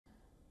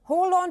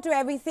Hold on to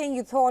everything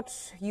you thought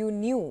you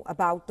knew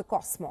about the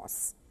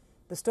cosmos.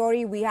 The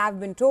story we have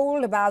been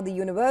told about the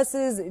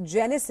universe's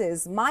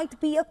genesis might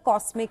be a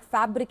cosmic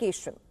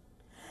fabrication.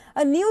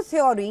 A new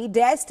theory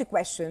dares to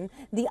question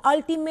the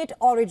ultimate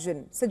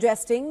origin,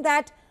 suggesting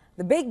that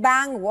the Big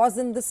Bang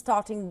wasn't the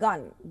starting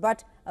gun,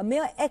 but a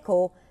mere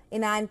echo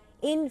in an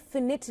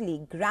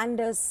infinitely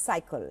grander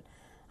cycle.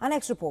 Our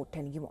next report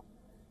telling you more.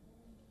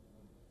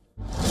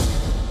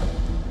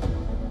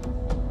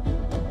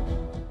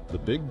 The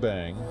Big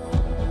Bang,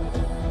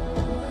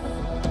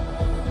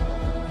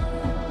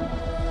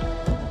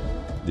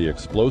 the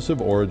explosive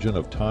origin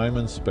of time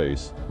and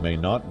space, may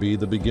not be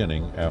the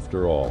beginning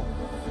after all.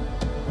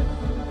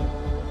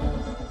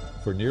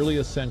 For nearly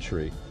a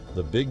century,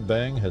 the Big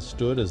Bang has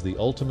stood as the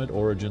ultimate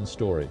origin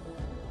story,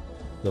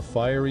 the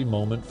fiery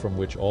moment from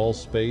which all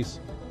space,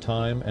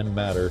 time, and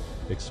matter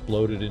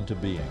exploded into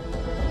being.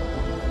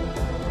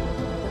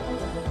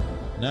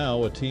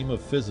 Now, a team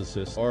of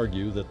physicists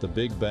argue that the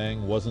Big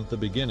Bang wasn't the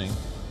beginning,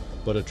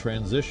 but a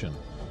transition,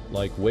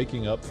 like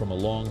waking up from a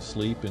long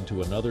sleep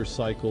into another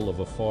cycle of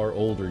a far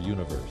older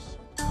universe.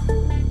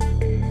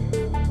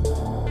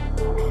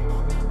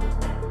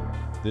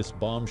 This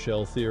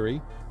bombshell theory,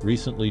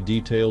 recently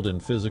detailed in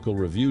Physical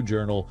Review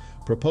Journal,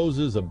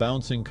 proposes a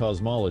bouncing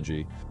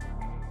cosmology,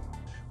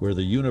 where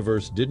the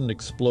universe didn't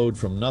explode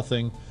from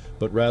nothing,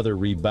 but rather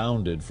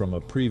rebounded from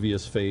a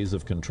previous phase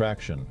of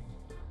contraction.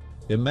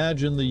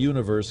 Imagine the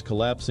universe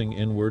collapsing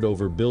inward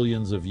over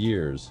billions of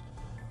years,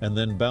 and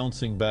then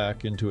bouncing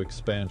back into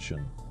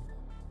expansion.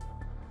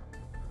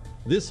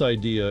 This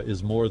idea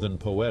is more than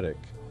poetic,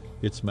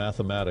 it's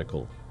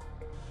mathematical.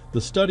 The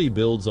study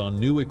builds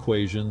on new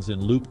equations in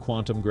loop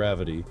quantum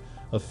gravity,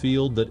 a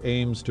field that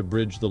aims to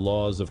bridge the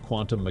laws of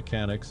quantum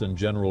mechanics and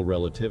general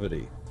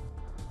relativity.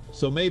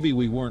 So maybe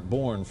we weren't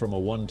born from a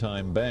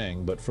one-time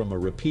bang, but from a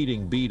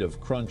repeating beat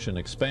of crunch and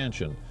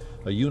expansion,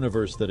 a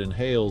universe that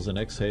inhales and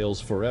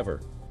exhales forever.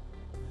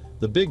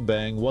 The Big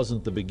Bang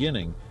wasn't the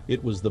beginning,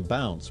 it was the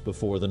bounce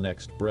before the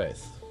next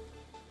breath.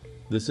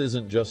 This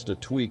isn't just a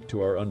tweak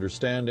to our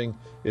understanding,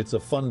 it's a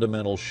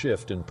fundamental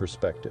shift in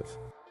perspective.